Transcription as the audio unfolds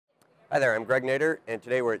Hi there, I'm Greg Nader, and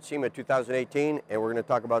today we're at SEMA 2018, and we're going to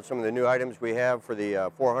talk about some of the new items we have for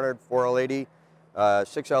the 400, 4L80,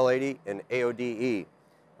 6L80, and AODE.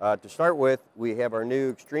 To start with, we have our new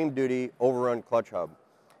Extreme Duty Overrun Clutch Hub.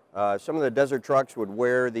 Some of the desert trucks would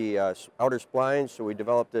wear the outer splines, so we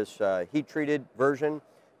developed this heat-treated version.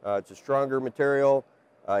 It's a stronger material,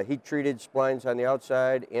 heat-treated splines on the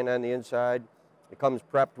outside and on the inside. It comes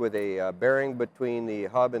prepped with a bearing between the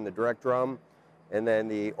hub and the direct drum. And then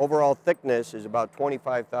the overall thickness is about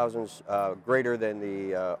 25 thousandths greater than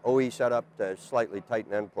the OE setup to slightly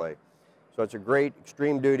tighten end play. So it's a great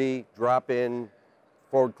extreme duty drop-in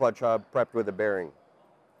forward clutch hub prepped with a bearing.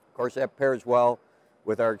 Of course, that pairs well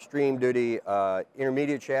with our extreme duty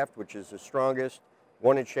intermediate shaft, which is the strongest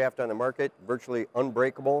 1-inch shaft on the market, virtually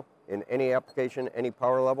unbreakable in any application, any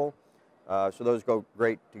power level. So those go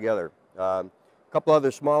great together. A couple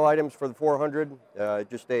other small items for the 400,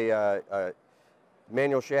 just a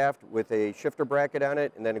manual shaft with a shifter bracket on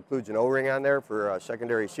it, and that includes an O-ring on there for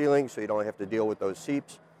secondary sealing, so you don't have to deal with those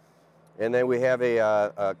seeps. And then we have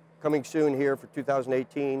a coming soon here for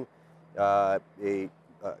 2018, a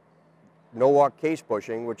no-walk case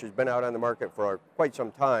bushing, which has been out on the market for quite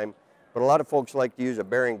some time, but a lot of folks like to use a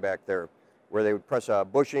bearing back there, where they would press a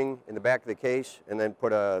bushing in the back of the case and then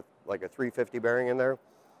put like a 350 bearing in there.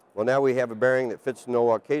 Well, now we have a bearing that fits the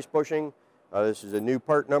no-walk case bushing. This is a new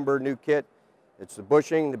part number, new kit. It's the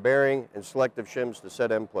bushing, the bearing, and selective shims to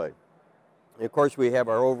set end play. And of course, we have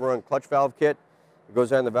our Overrun Clutch Valve Kit. It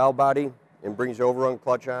goes on the valve body and brings the Overrun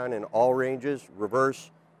Clutch on in all ranges, reverse,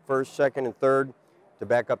 first, second, and third, to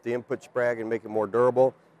back up the input sprag and make it more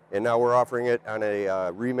durable. And now we're offering it on a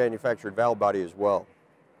remanufactured valve body as well.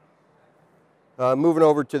 Moving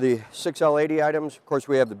over to the 6L80 items, of course,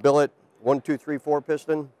 we have the billet 1, 2, 3, 4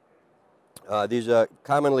 piston. These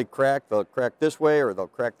commonly crack. They'll crack this way or they'll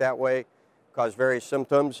crack that way, cause various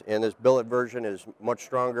symptoms, and this billet version is much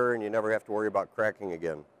stronger and you never have to worry about cracking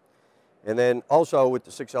again. And then also with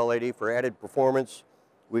the 6L80, for added performance,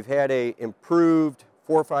 we've had a improved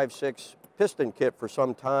 456 piston kit for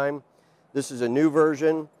some time. This is a new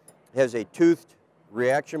version. It has a toothed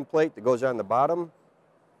reaction plate that goes on the bottom.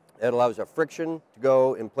 That allows a friction to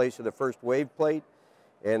go in place of the first wave plate,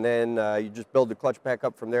 and then you just build the clutch pack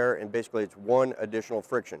up from there, and basically it's one additional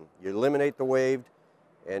friction. You eliminate the waved,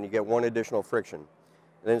 and you get one additional friction.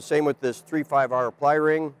 And then same with this 3-5R ply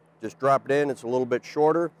ring, just drop it in, it's a little bit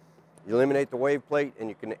shorter. You eliminate the wave plate and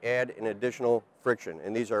you can add an additional friction.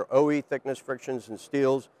 And these are OE thickness frictions and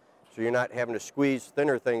steels, so you're not having to squeeze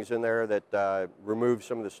thinner things in there that remove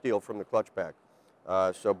some of the steel from the clutch pack.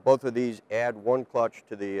 So both of these add one clutch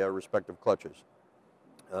to the respective clutches.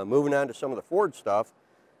 Moving on to some of the Ford stuff,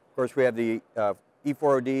 of course we have the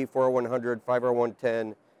E4OD, 40100,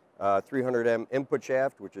 5R110, 300M input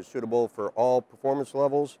shaft, which is suitable for all performance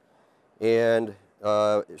levels. And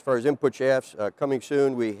as far as input shafts, coming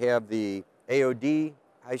soon, we have the AOD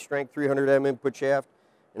high strength 300M input shaft.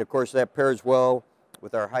 And of course, that pairs well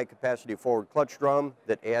with our high capacity forward clutch drum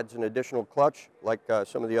that adds an additional clutch like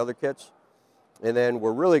some of the other kits. And then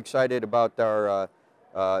we're really excited about our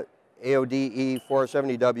AODE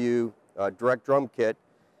 470W direct drum kit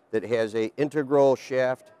that has an integral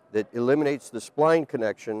shaft that eliminates the spline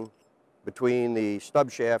connection between the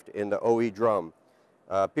stub shaft and the OE drum.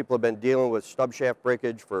 People have been dealing with stub shaft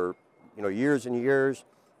breakage for years and years,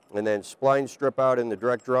 and then spline strip out in the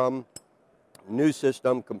direct drum. New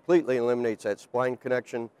system completely eliminates that spline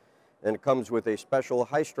connection, and it comes with a special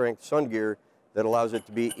high-strength sun gear that allows it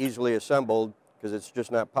to be easily assembled, because it's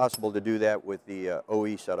just not possible to do that with the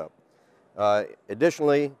OE setup.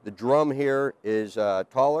 Additionally, the drum here is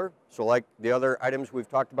taller, so like the other items we've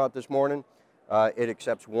talked about this morning, it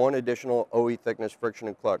accepts one additional OE thickness friction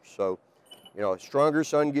and clutch. So, stronger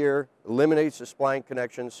sun gear, eliminates the spline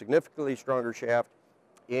connection, significantly stronger shaft,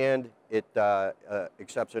 and it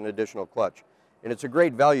accepts an additional clutch. And it's a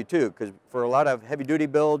great value too, because for a lot of heavy-duty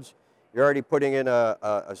builds, you're already putting in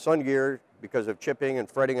a sun gear because of chipping and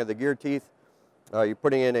fretting of the gear teeth. You're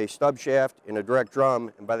putting in a stub shaft and a direct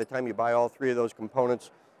drum, and by the time you buy all three of those components,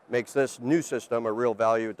 makes this new system a real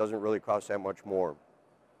value. It doesn't really cost that much more.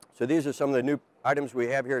 So these are some of the new items we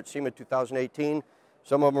have here at SEMA 2018.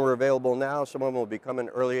 Some of them are available now, some of them will be coming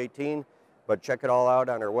early 18, but check it all out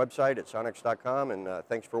on our website at sonnax.com, and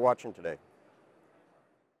thanks for watching today.